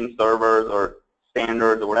switching servers or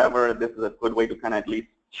standards or whatever, this is a good way to kind of at least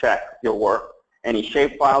check your work. Any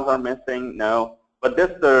shape files are missing? No. But this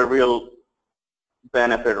is the real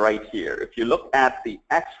benefit right here. If you look at the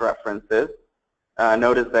X references,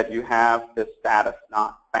 notice that you have the status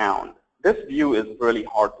not found. This view is really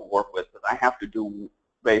hard to work with because I have to do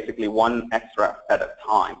basically one XREF at a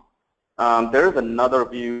time. There is another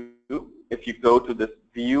view. If you go to this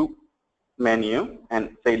view menu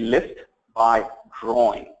and say list by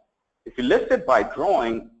drawing. If you list it by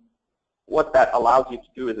drawing, what that allows you to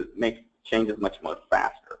do is it makes changes much more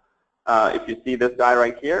faster. If you see this guy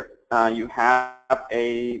right here, you have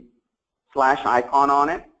a slash icon on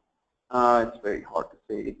it. It's very hard to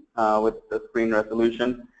see with the screen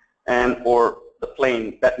resolution. And or the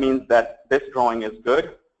plane, that means that this drawing is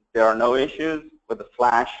good. There are no issues. With the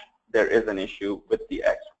slash, there is an issue with the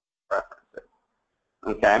X references.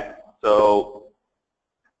 Okay, so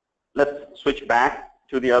let's switch back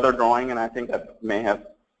to the other drawing, and I think I may have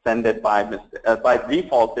sent it by mistake. By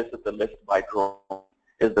default, this is the list by drawing,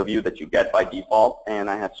 is the view that you get by default, and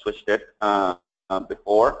I had switched it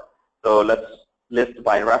before. So let's list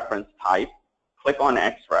by reference type. Click on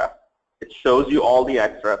XREF. It shows you all the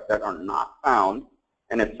XREFs that are not found,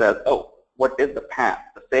 and it says, oh, what is the path?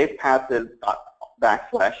 The saved path is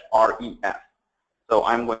 /ref. So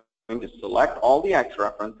I'm going to select all the X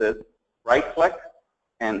references, right-click,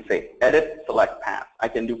 and say Edit, Select Path. I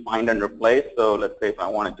can do Find and Replace. So let's say if I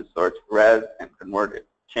wanted to search res and convert it,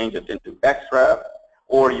 change it into XREF,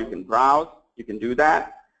 or you can browse, you can do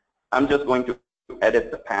that. I'm just going to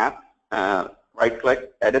edit the path.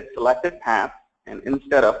 Right-click, Edit Selected Path, and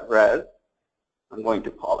instead of res, I'm going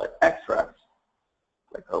to call it XREF.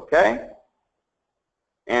 Click OK.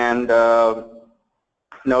 And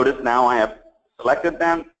notice now I have selected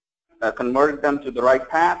them, converted them to the right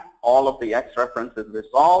path. All of the X references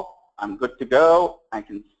resolved. I'm good to go. I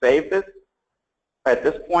can save this at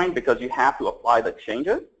this point because you have to apply the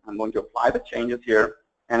changes. I'm going to apply the changes here.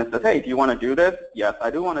 And it says, hey, do you want to do this? Yes,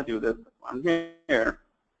 I do want to do this. I'm here.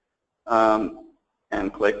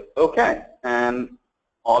 And click OK. And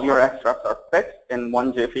all your XREFs are fixed in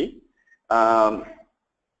one jiffy. So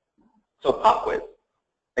pop quiz.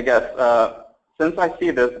 I guess since I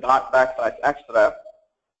see this /XREF,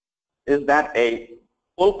 is that a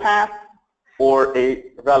full path or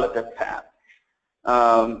a relative path?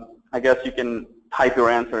 I guess you can type your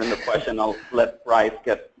answer in the question. I'll let Bryce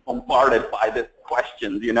get bombarded by this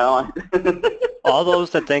questions, you know. All those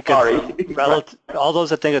that think it's relative, all those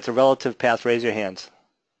that think it's a relative path, raise your hands.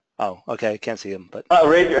 Oh, okay, I can't see them, but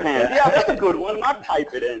raise your hand. Yeah, that's a good one. Not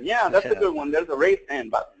type it in. Yeah, that's a good one. There's a raise hand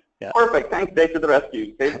button. Yeah. Perfect. Thanks, Dave, to the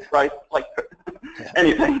rescue. Dave Bryce, like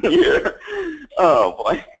anything here. Oh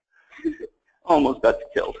boy, almost got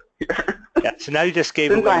killed here. Yeah. So now you just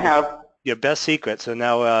gave Since away I have your best secret. So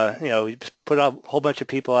now you know, you put a whole bunch of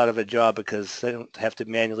people out of a job because they don't have to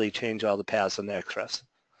manually change all the paths on their XREFs.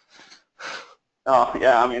 Oh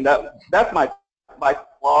yeah, I mean that's by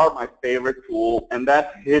far my favorite tool, and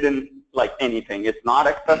that's hidden like anything. It's not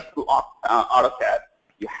accessed through AutoCAD.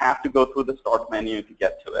 You have to go through the start menu to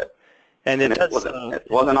get to it. And it was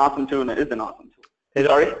an awesome tool, and it is an awesome tool.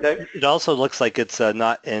 Sorry, Dave? It also looks like it's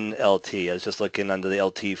not in LT. I was just looking under the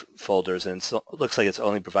LT folders, and it looks like it's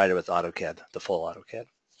only provided with AutoCAD, the full AutoCAD.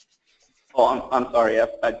 Oh, I'm sorry.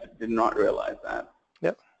 I did not realize that.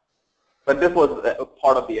 Yep. But this was a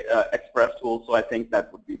part of the Express tool, so I think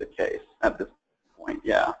that would be the case at this point.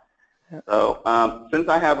 Yeah. Yep. So since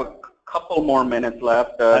I have a couple more minutes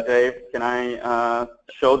left, Dave, can I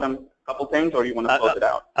show them a couple things, or you want to close it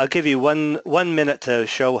out? I'll give you one minute to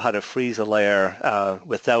show how to freeze a layer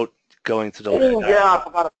without going to the layer. Oh, yeah, I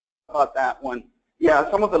forgot about that one.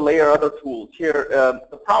 Yeah, some of the layer other tools here.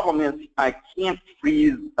 The problem is I can't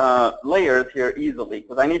freeze layers here easily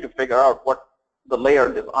because I need to figure out what the layer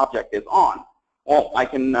this object is on. Well, I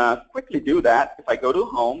can quickly do that if I go to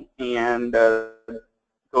Home and go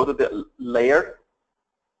to the Layer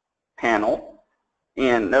panel,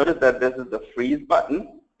 and notice that this is the Freeze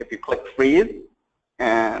button. If you click Freeze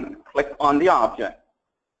and click on the object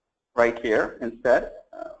right here instead,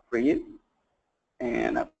 Freeze,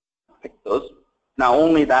 and pick those. Now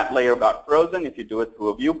only that layer got frozen. If you do it through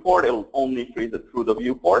a viewport, it'll only freeze it through the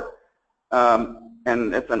viewport.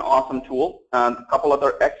 And it's an awesome tool. A couple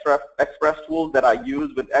other Express tools that I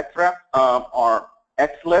use with XREF are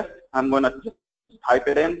XList. I'm going to just type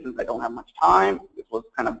it in since I don't have much time. This was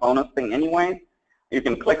kind of bonus thing anyway. You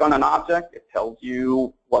can click on an object. It tells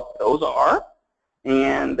you what those are.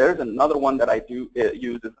 And there's another one that I do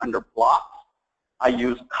use is under blocks. I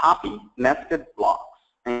use copy nested blocks.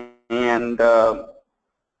 And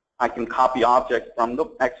I can copy objects from the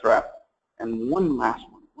XREF. And one last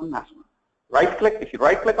one. Right-click. If you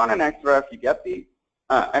right-click on an XREF, you get the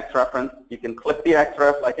X reference. You can click the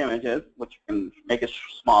XREF like images, which you can make it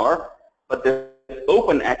smaller. But this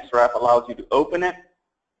Open XREF allows you to open it,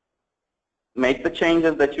 make the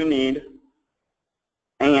changes that you need,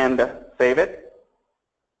 and save it.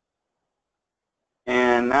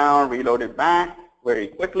 And now reload it back very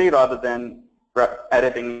quickly rather than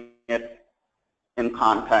editing it in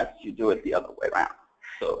context. You do it the other way around.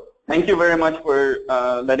 So thank you very much for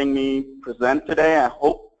letting me present today. I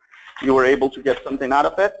hope you were able to get something out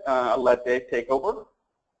of it. I'll let Dave take over.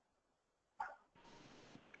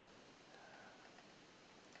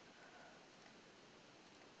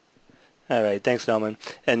 All right, thanks, Norman.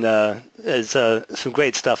 And it's some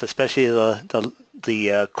great stuff, especially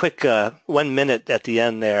the quick 1 minute at the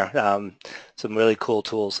end there. Some really cool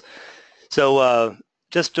tools. So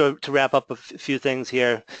just to wrap up a few things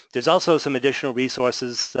here, there's also some additional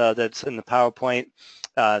resources that's in the PowerPoint.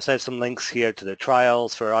 So I have some links here to the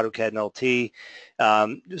trials for AutoCAD and LT.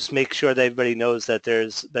 Just make sure that everybody knows that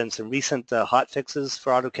there's been some recent hot fixes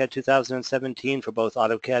for AutoCAD 2017 for both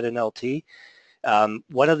AutoCAD and LT.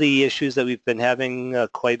 One of the issues that we've been having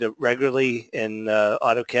quite regularly in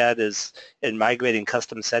AutoCAD is in migrating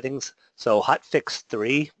custom settings. So Hotfix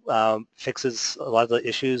 3 fixes a lot of the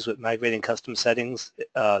issues with migrating custom settings.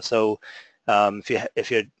 If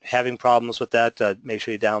you're having problems with that, make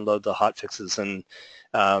sure you download the hotfixes and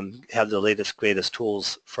have the latest, greatest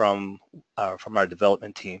tools from our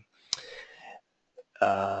development team.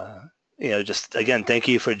 Just again, thank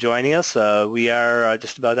you for joining us. We are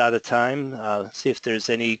just about out of time. See if there's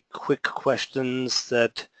any quick questions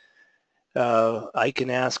that I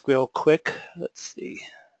can ask real quick. Let's see.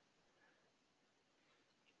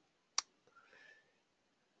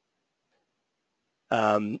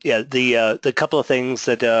 The couple of things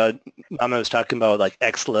that Mama was talking about, like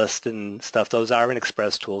XList and stuff, those are in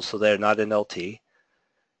Express tools, so they're not in LT.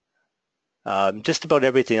 Just about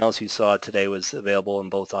everything else you saw today was available in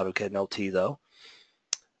both AutoCAD and LT, though.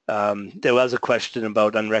 There was a question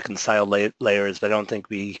about unreconciled layers, but I don't think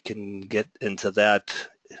we can get into that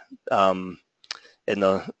in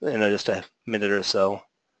just a minute or so.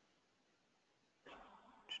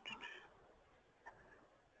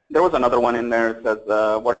 There was another one in there that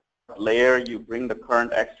says what layer you bring the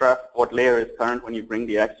current XREF, what layer is current when you bring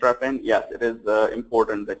the XREF in. Yes, it is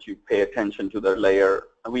important that you pay attention to the layer.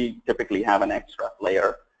 We typically have an XREF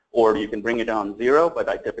layer, or you can bring it on 0, but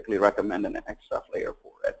I typically recommend an XREF layer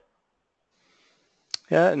for it.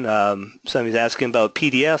 Yeah, and somebody's asking about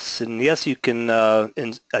PDFs, and yes, you can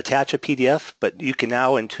attach a PDF, but you can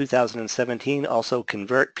now in 2017 also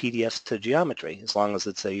convert PDFs to geometry as long as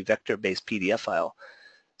it's a vector-based PDF file.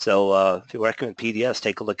 So if you're working with PDFs,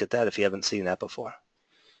 take a look at that if you haven't seen that before.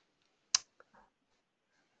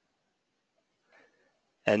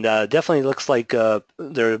 And definitely looks like there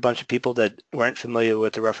are a bunch of people that weren't familiar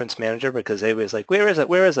with the reference manager because they was like, where is it?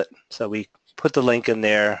 Where is it? So we put the link in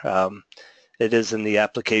there. It is in the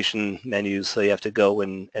application menu, so you have to go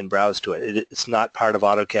and browse to it. It's not part of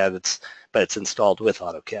AutoCAD, but it's installed with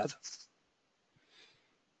AutoCAD.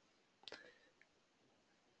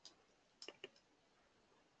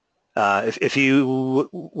 If you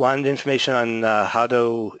wanted information on how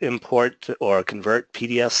to import or convert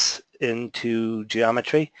PDFs into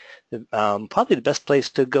geometry, probably the best place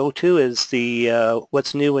to go to is the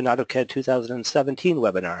What's New in AutoCAD 2017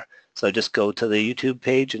 webinar. So just go to the YouTube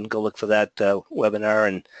page and go look for that webinar,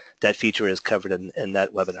 and that feature is covered in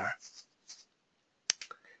that webinar.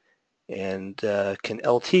 And can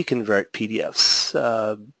LT convert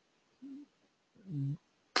PDFs?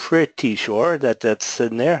 Pretty sure that that's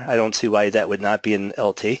in there. I don't see why that would not be in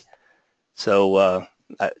LT. So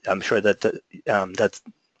I'm sure that that's,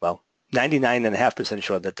 well, 99.5%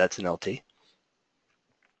 sure that that's in LT.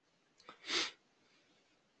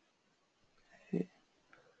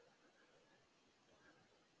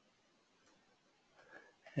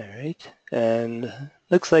 All right, and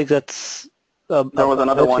looks like that's. There was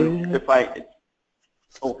another one. If I,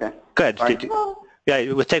 okay. Go ahead.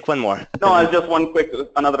 Yeah, we'll take one more. No, just one quick,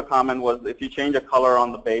 another comment was if you change a color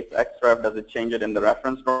on the base XREF, does it change it in the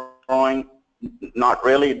reference drawing? Not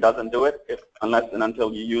really, it doesn't do it unless and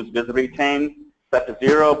until you use VisRetain, set to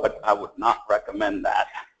 0, but I would not recommend that.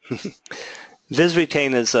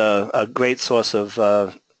 VisRetain is a great source of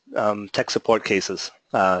tech support cases.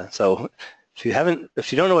 So if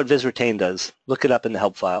you don't know what VisRetain does, look it up in the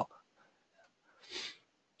help file.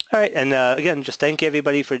 All right, and again, just thank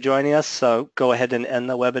everybody for joining us. So go ahead and end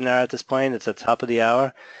the webinar at this point. It's at the top of the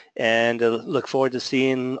hour, and look forward to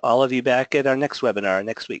seeing all of you back at our next webinar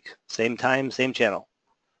next week. Same time, same channel.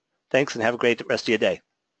 Thanks, and have a great rest of your day.